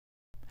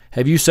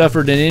Have you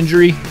suffered an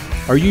injury?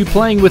 Are you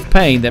playing with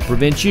pain that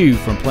prevents you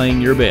from playing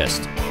your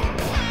best?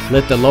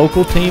 Let the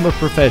local team of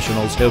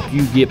professionals help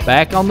you get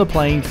back on the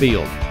playing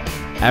field.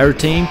 Our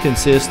team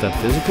consists of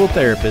physical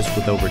therapists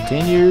with over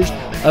 10 years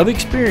of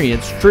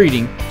experience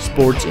treating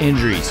sports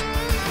injuries.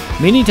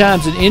 Many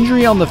times an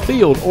injury on the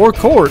field or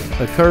court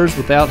occurs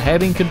without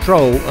having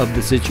control of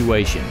the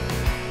situation.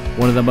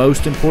 One of the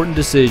most important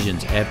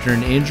decisions after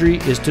an injury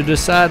is to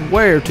decide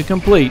where to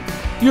complete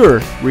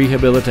your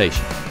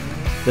rehabilitation.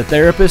 The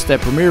therapists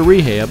at Premier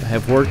Rehab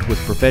have worked with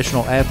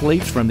professional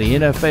athletes from the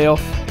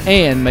NFL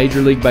and Major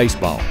League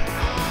Baseball.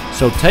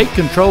 So take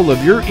control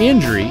of your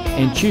injury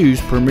and choose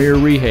Premier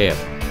Rehab.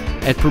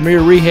 At Premier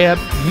Rehab,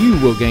 you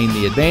will gain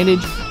the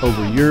advantage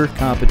over your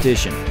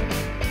competition.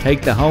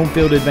 Take the home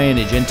field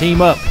advantage and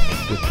team up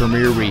with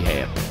Premier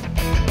Rehab.